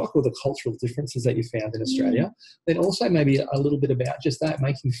culture shock or the cultural differences that you found in Australia. Then also maybe a little bit about just that,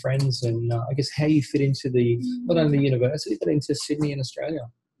 making friends and I guess how you fit into not only the university, but into Sydney and Australia.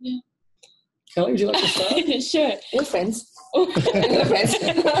 Kelly, would you like to start? Sure. We're friends. We're friends.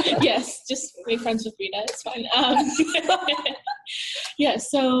 Yes, just make friends with Rita. It's fine.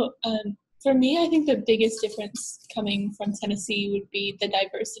 So for me, I think the biggest difference coming from Tennessee would be the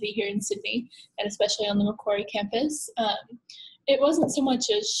diversity here in Sydney, and especially on the Macquarie campus. It wasn't so much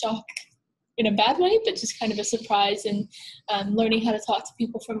a shock in a bad way, but just kind of a surprise, and learning how to talk to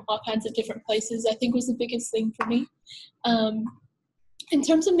people from all kinds of different places, I think was the biggest thing for me. In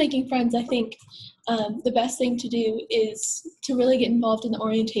terms of making friends, I think the best thing to do is to really get involved in the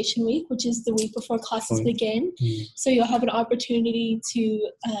orientation week, which is the week before classes begin. So you'll have an opportunity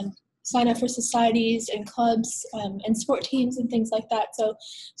to sign up for societies and clubs and sport teams and things like that. So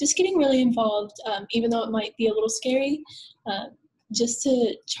just getting really involved, even though it might be a little scary, just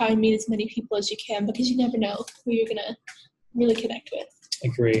to try and meet as many people as you can, because you never know who you're going to really connect with.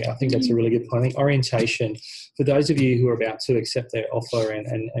 Agree. I think that's a really good point. I think orientation, for those of you who are about to accept their offer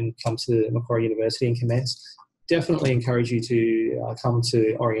and come to Macquarie University and commence, definitely encourage you to come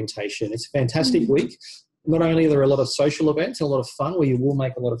to orientation. It's a fantastic week. Not only are there a lot of social events and a lot of fun where you will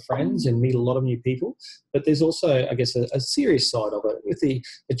make a lot of friends and meet a lot of new people, but there's also, I guess, a serious side of it with the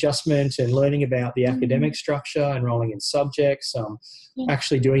adjustment and learning about the academic structure, enrolling in subjects,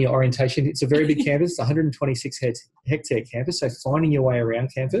 actually doing your orientation. It's a very big campus. It's a 126 hectare campus, so finding your way around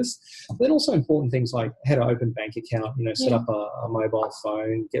campus. But then also important things like how to open bank account, set up a mobile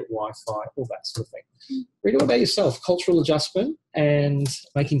phone, get Wi-Fi, all that sort of thing. Rita, what about yourself? Cultural adjustment and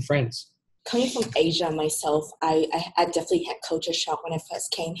making friends. Coming from Asia myself, I definitely had culture shock when I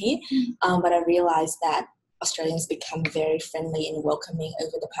first came here, but I realized that Australians become very friendly and welcoming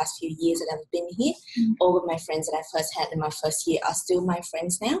over the past few years that I've been here. All of my friends that I first had in my first year are still my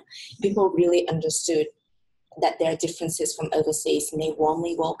friends now. People really understood that there are differences from overseas, and they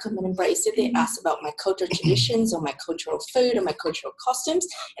warmly welcome and embrace it. They ask about my cultural traditions or my cultural food or my cultural costumes,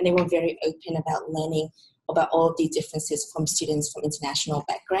 and they were very open about learning about all of these differences from students from international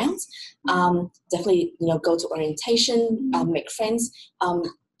backgrounds. Definitely, go to orientation, make friends.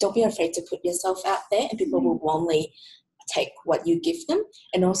 Don't be afraid to put yourself out there, and people will warmly take what you give them.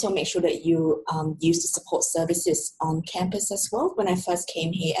 And also make sure that you use the support services on campus as well. When I first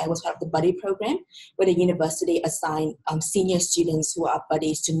came here, I was part of the buddy program, where the university assigned senior students who are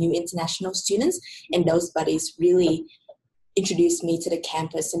buddies to new international students, and those buddies really introduced me to the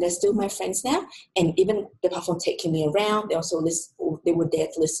campus, and they're still my friends now. And even apart from taking me around, they were there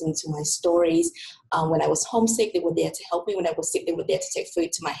to listen to my stories. When I was homesick, they were there to help me. When I was sick, they were there to take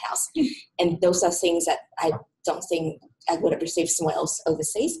food to my house. And those are things that I don't think I would have received somewhere else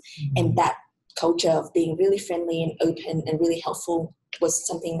overseas. And that culture of being really friendly and open and really helpful was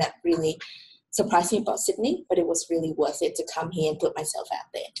something that really surprised me about Sydney, but it was really worth it to come here and put myself out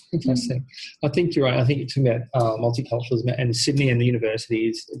there. Fantastic. I think you're right. I think you're talking about multiculturalism, and Sydney and the university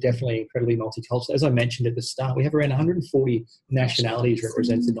is definitely incredibly multicultural. As I mentioned at the start, we have around 140 nationalities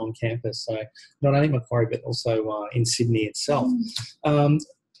represented on campus. So not only Macquarie, but also in Sydney itself.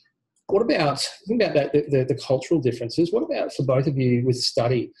 What about the cultural differences? What about for both of you with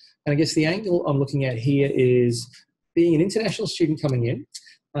study? And I guess the angle I'm looking at here is being an international student coming in,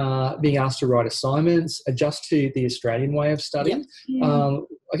 being asked to write assignments, adjust to the Australian way of studying.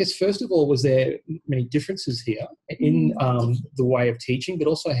 I guess, first of all, was there many differences here in the way of teaching, but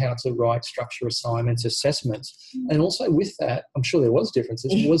also how to write, structure assignments, assessments? And also with that, I'm sure there was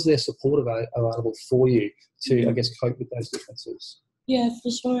differences. Was there support available for you to, I guess, cope with those differences? Yeah,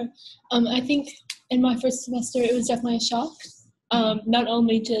 for sure. I think in my first semester, it was definitely a shock. Not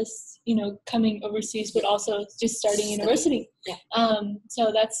only just, coming overseas, but also just starting university.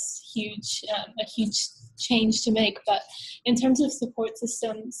 So that's huge, a huge change to make. But in terms of support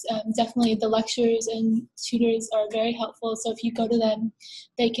systems, definitely the lecturers and tutors are very helpful. So if you go to them,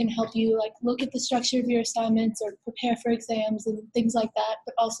 they can help you look at the structure of your assignments or prepare for exams and things like that.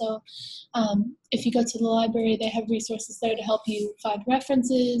 But also, if you go to the library, they have resources there to help you find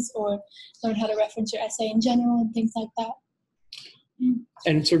references or learn how to reference your essay in general and things like that.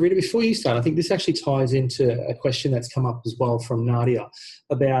 And so, Rita, before you start, I think this actually ties into a question that's come up as well from Nadia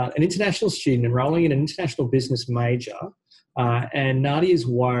about an international student enrolling in an international business major. And Nadia is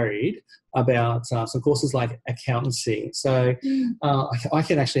worried about some courses like accountancy. So I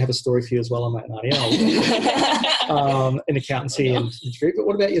can actually have a story for you as well on that, Nadia, in accountancy and degree. But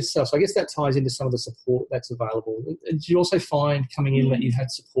what about yourself? So I guess that ties into some of the support that's available. Did you also find coming in that you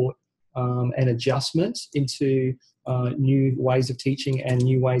had support and adjustment into new ways of teaching and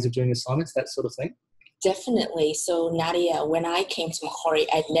new ways of doing assignments, that sort of thing? Definitely. So Nadia, when I came to Macquarie,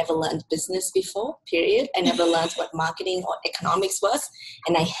 I'd never learned business before, period. I never learned what marketing or economics was,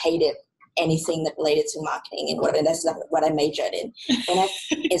 and I hated anything that related to marketing, and that's what I majored in.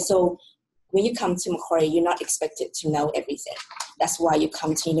 And so when you come to Macquarie, you're not expected to know everything. That's why you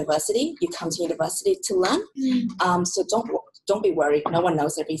come to university. You come to university to learn. So don't be worried. No one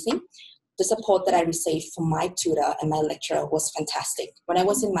knows everything. The support that I received from my tutor and my lecturer was fantastic. When I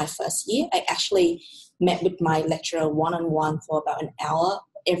was in my first year, I actually met with my lecturer one-on-one for about an hour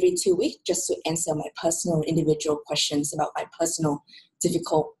every 2 weeks just to answer my personal individual questions about my personal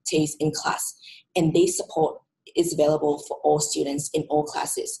difficulties in class. And this support is available for all students in all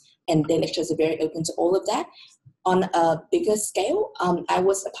classes. And their lectures are very open to all of that. On a bigger scale, I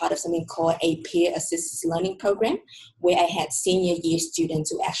was a part of something called a peer assisted learning program, where I had senior year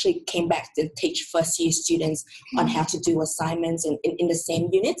students who actually came back to teach first year students on how to do assignments in the same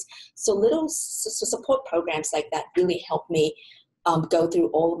units. So little support programs like that really helped me go through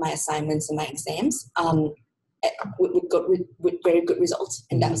all of my assignments and my exams with very good results.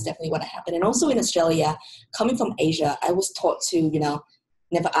 And that was definitely what happened. And also in Australia, coming from Asia, I was taught to,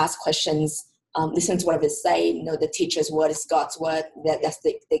 never ask questions, listen to whatever they say, the teacher's word is God's word. That's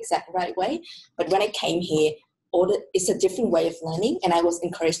the exact right way. But when I came here, it's a different way of learning, and I was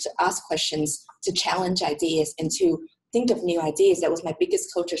encouraged to ask questions, to challenge ideas, and to think of new ideas. That was my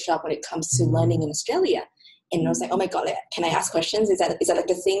biggest culture shock when it comes to learning in Australia. And I was like, oh my God, can I ask questions? Is that like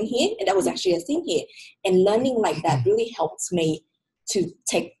a thing here? And that was actually a thing here. And learning like that really helped me to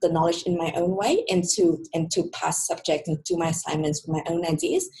take the knowledge in my own way and to pass subject and do my assignments with my own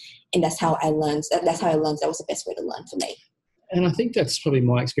ideas. And that's how I learned. That's how I learned. That was the best way to learn for me. And I think that's probably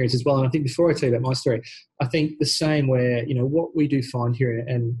my experience as well. And I think before I tell you about my story, I think the same where, what we do find here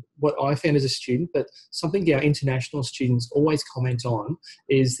and what I found as a student, but something our international students always comment on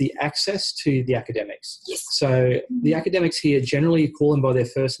is the access to the academics. Yes. So the academics here, generally you call them by their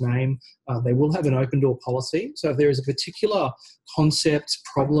first name. They will have an open door policy. So if there is a particular concept,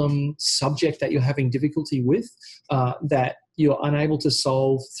 problem, subject that you're having difficulty with, that you're unable to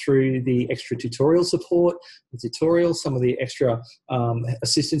solve through the extra tutorial support, the tutorials, some of the extra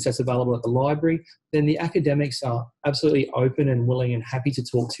assistance that's available at the library, then the academics are absolutely open and willing and happy to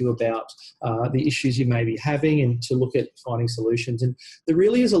talk to you about the issues you may be having and to look at finding solutions. And there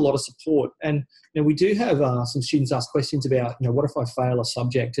really is a lot of support. And we do have some students ask questions about, what if I fail a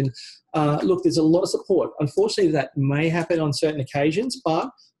subject? And look, there's a lot of support. Unfortunately, that may happen on certain occasions, but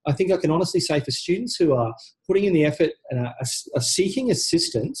I think I can honestly say for students who are putting in the effort and are seeking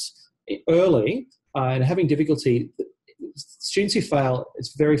assistance early and having difficulty, students who fail,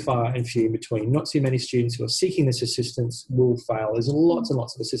 it's very far and few in between. Not too many students who are seeking this assistance will fail. There's lots and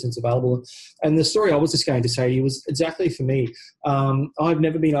lots of assistance available. And the story I was just going to say to you was exactly for me. I've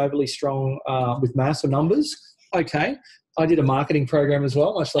never been overly strong with maths or numbers. Okay. I did a marketing program as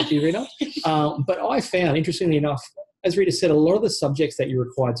well, much like you, Rita. But I found, interestingly enough, as Rita said, a lot of the subjects that you're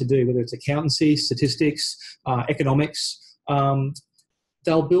required to do, whether it's accountancy, statistics, economics,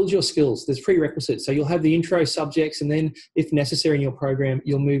 they'll build your skills. There's prerequisites. So you'll have the intro subjects, and then if necessary in your program,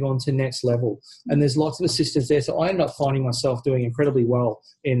 you'll move on to next level. And there's lots of assistance there. So I ended up finding myself doing incredibly well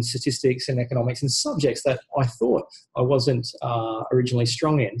in statistics and economics and subjects that I thought I wasn't originally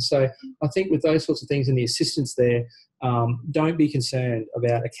strong in. So I think with those sorts of things and the assistance there, don't be concerned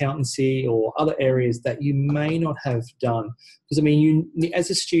about accountancy or other areas that you may not have done. Because, you,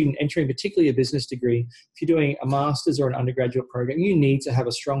 as a student entering particularly a business degree, if you're doing a master's or an undergraduate program, you need to have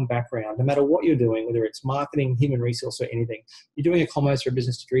a strong background, no matter what you're doing, whether it's marketing, human resource or anything. You're doing a commerce or a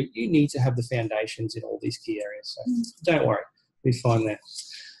business degree, you need to have the foundations in all these key areas. So don't worry, we find that.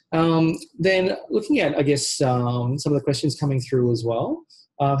 Then looking at, I guess, some of the questions coming through as well.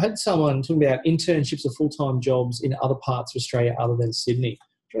 I've had someone talking about internships or full-time jobs in other parts of Australia other than Sydney.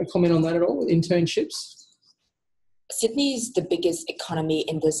 Do you want to comment on that at all, internships? Sydney is the biggest economy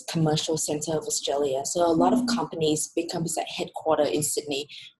in this commercial centre of Australia. So a lot of companies, big companies are headquartered in Sydney,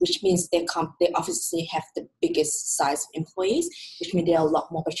 which means they obviously have the biggest size of employees, which means there are a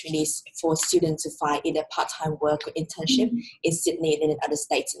lot more opportunities for students to find either part-time work or internship in Sydney than in other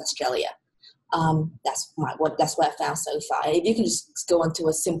states in Australia. That's what I found so far. If you can just go onto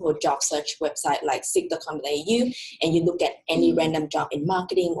a simple job search website like seek.com.au and you look at any random job in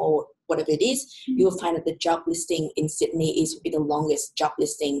marketing or whatever it is, you will find that the job listing in Sydney will be the longest job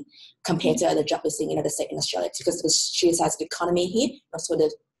listing compared to other job listing in other states in Australia, because of the sheer size of the economy here, also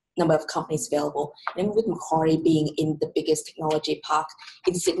the number of companies available. And with Macquarie being in the biggest technology park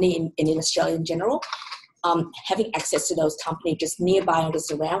in Sydney and in Australia in general, having access to those companies just nearby or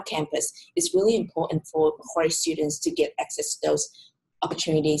just around campus is really important for Macquarie students to get access to those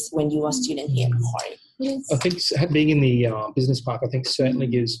opportunities when you are a student here at Macquarie. I think being in the business park, I think certainly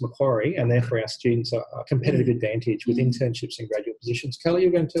gives Macquarie and therefore our students a competitive advantage with internships and graduate positions. Kelly,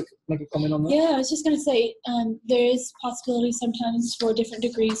 you're going to make a comment on that? Yeah, I was just going to say there is possibility sometimes for different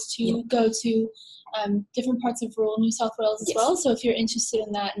degrees to go to different parts of rural New South Wales as well. So if you're interested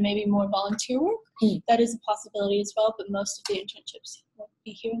in that and maybe more volunteer work, that is a possibility as well. But most of the internships will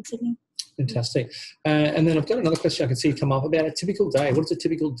be here in Sydney. Fantastic. And then I've got another question I can see come up about a typical day. What does a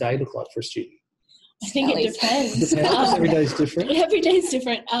typical day look like for a student? I think it depends. Every day is different. Every day is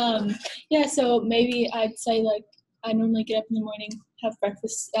different. Yeah, so maybe I'd say like I normally get up in the morning, have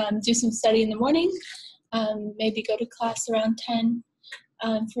breakfast, do some study in the morning, maybe go to class around 10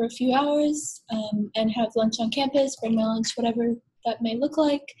 for a few hours, and have lunch on campus, bring my lunch, whatever that may look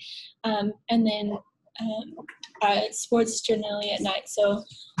like, and then sports generally at night. So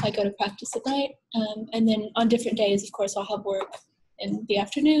I go to practice at night, and then on different days, of course, I'll have work in the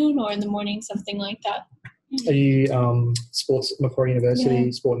afternoon or in the morning, something like that. Are you sports at Macquarie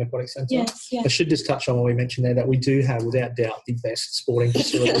University, Sport and Aquatic Centre? Yes, yes. I should just touch on what we mentioned there, that we do have, without doubt, the best sporting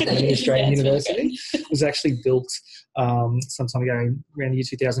facility in any Australian university. It was actually built some time ago, around the year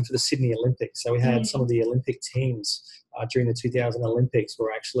 2000, for the Sydney Olympics. So we had some of the Olympic teams during the 2000 Olympics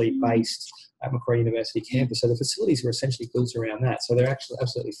were actually based at Macquarie University campus. So the facilities were essentially built around that. So they're actually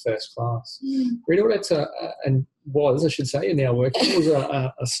absolutely first class. Rita, what that's I should say, and now working, was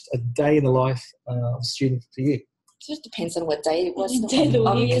a day in the life of a student for you? So it depends on what day it was,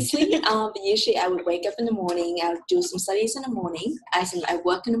 Obviously. Usually I would wake up in the morning, I would do some studies in the morning. I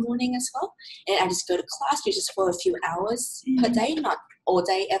work in the morning as well. And I just go to class just for a few hours per day, not all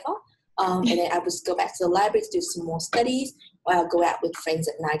day ever. And then I would go back to the library to do some more studies, or I'll go out with friends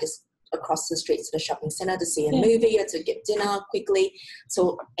at night, just across the street to the shopping centre to see a movie or to get dinner quickly.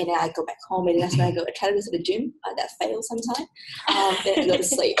 So, and then I go back home, and that's when I try to go to the gym. That fails sometimes. Then I go to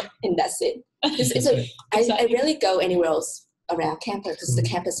sleep, and that's it. I rarely go anywhere else around campus, because the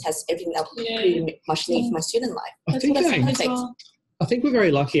campus has everything that I pretty much need for my student life. I think we're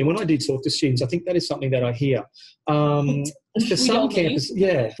very lucky, and when I do talk to students, I think that is something that I hear. For some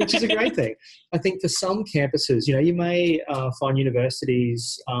campuses, which is a great thing. I think for some campuses, you may find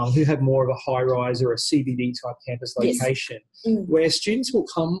universities who have more of a high-rise or a CBD type campus location, where students will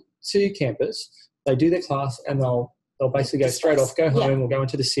come to campus, they do their class, and they'll basically go straight off, go home, or go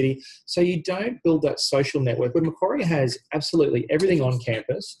into the city. So you don't build that social network. But Macquarie has absolutely everything on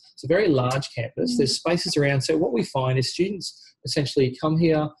campus. It's a very large campus. There's spaces around. So what we find is students essentially come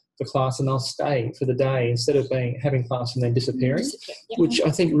here for class and they'll stay for the day instead of having class and then disappearing, which I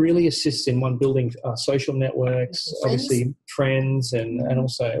think really assists in one, building social networks, obviously friends, and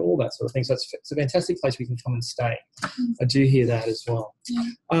also all that sort of thing. So it's a fantastic place we can come and stay. I do hear that as well.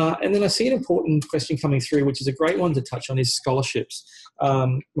 And then I see an important question coming through, which is a great one to touch on, is scholarships.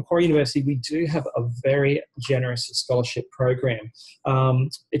 Macquarie University, we do have a very generous scholarship program.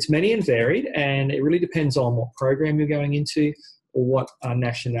 It's many and varied, and it really depends on what program you're going into or what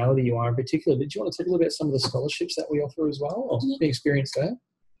nationality you are in particular. Did you want to talk a little bit about some of the scholarships that we offer as well, or the experience there?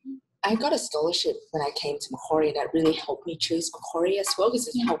 I got a scholarship when I came to Macquarie that really helped me choose Macquarie as well, because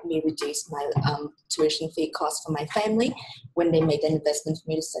it helped me reduce my tuition fee costs for my family when they made an investment for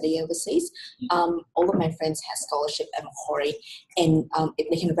me to study overseas. All of my friends have scholarship at Macquarie, and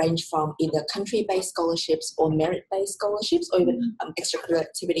they can range from either country-based scholarships or merit-based scholarships, or even extracurricular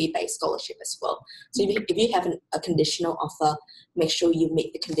activity-based scholarship as well. So if you have a conditional offer, make sure you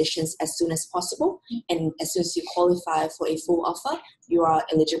meet the conditions as soon as possible, and as soon as you qualify for a full offer, you are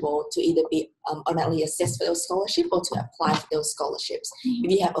eligible to either be automatically assessed for those scholarships or to apply for those scholarships.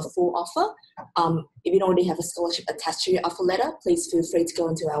 If you have a full offer, if you don't already have a scholarship attached to your offer letter, please feel free to go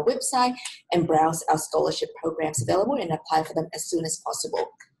into our website and browse our scholarship programs available and apply for them as soon as possible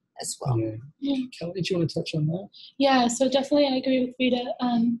as well. Kelly, did you want to touch on that? Yeah, so definitely I agree with Rita.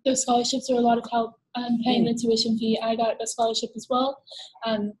 Those scholarships are a lot of help paying the tuition fee. I got a scholarship as well,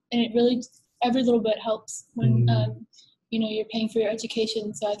 and it really, every little bit helps when you're paying for your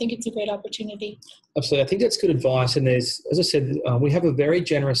education. So I think it's a great opportunity. Absolutely. I think that's good advice. And there's, as I said, we have a very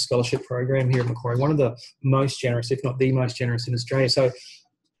generous scholarship program here at Macquarie, one of the most generous, if not the most generous in Australia. So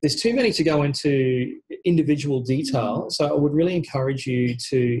there's too many to go into individual detail. So I would really encourage you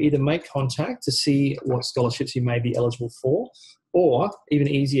to either make contact to see what scholarships you may be eligible for, or even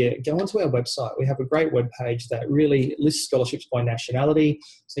easier, go onto our website. We have a great webpage that really lists scholarships by nationality.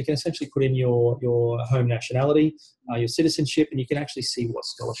 So you can essentially put in your home nationality, your citizenship, and you can actually see what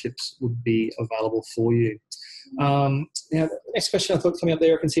scholarships would be available for you. Now, the next question I thought coming up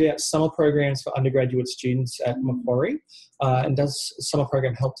there, I can see about summer programs for undergraduate students at Macquarie. And does summer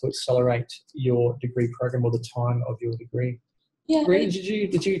program help to accelerate your degree program or the time of your degree? Yeah. Rita,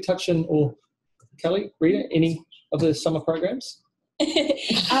 did you touch on, or Kelly, Rita, any of the summer programs?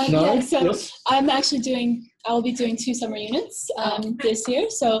 No? I'll be doing 2 summer units this year.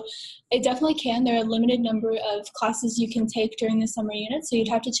 So it definitely can. There are a limited number of classes you can take during the summer unit. So you'd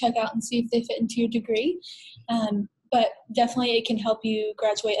have to check out and see if they fit into your degree. But definitely it can help you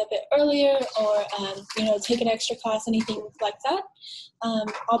graduate a bit earlier, or, take an extra class, anything like that.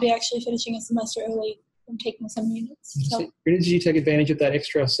 I'll be actually finishing a semester early from taking some units. So Did you take advantage of that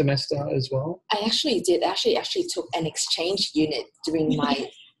extra semester as well? I actually did. Actually took an exchange unit during my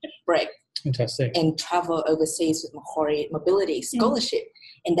break. Fantastic. And travel overseas with Macquarie Mobility Scholarship.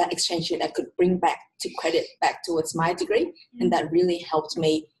 And that exchange unit I could bring back to credit back towards my degree. And that really helped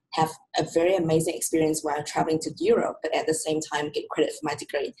me have a very amazing experience while traveling to Europe, but at the same time get credit for my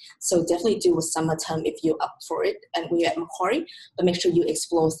degree. So definitely do a summer term if you're up for it and we're at Macquarie, but make sure you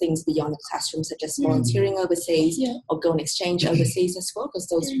explore things beyond the classroom, such as volunteering overseas or go on exchange overseas as well, because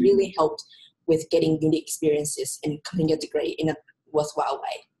those really helped with getting unique experiences and completing your degree in a worthwhile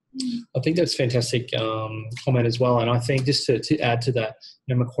way. I think that's a fantastic comment as well. And I think just to add to that,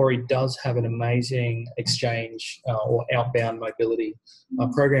 Macquarie does have an amazing exchange or outbound mobility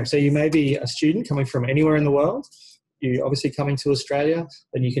program. So you may be a student coming from anywhere in the world. You're obviously coming to Australia,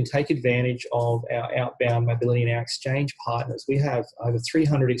 then you can take advantage of our outbound mobility and our exchange partners. We have over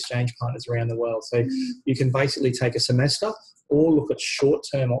 300 exchange partners around the world. So you can basically take a semester or look at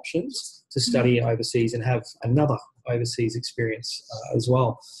short-term options to study overseas and have another overseas experience as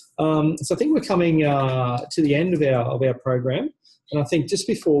well. So I think we're coming to the end of our program. And I think just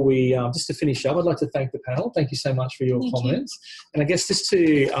before we, just to finish up, I'd like to thank the panel. Thank you so much for your comments. And I guess just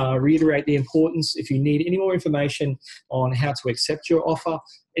to reiterate the importance, if you need any more information on how to accept your offer,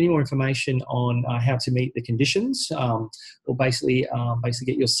 any more information on how to meet the conditions, or basically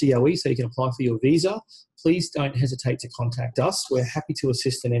get your COE so you can apply for your visa, please don't hesitate to contact us. We're happy to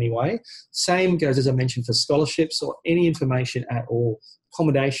assist in any way. Same goes, as I mentioned, for scholarships or any information at all.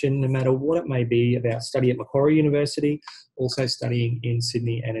 Accommodation, no matter what it may be, about study at Macquarie University, also studying in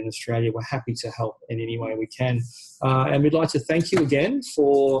Sydney and in Australia. We're happy to help in any way we can. And we'd like to thank you again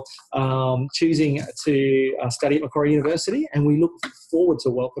for choosing to study at Macquarie University, and we look forward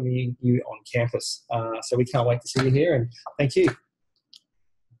to welcoming you on campus. So we can't wait to see you here, and thank you.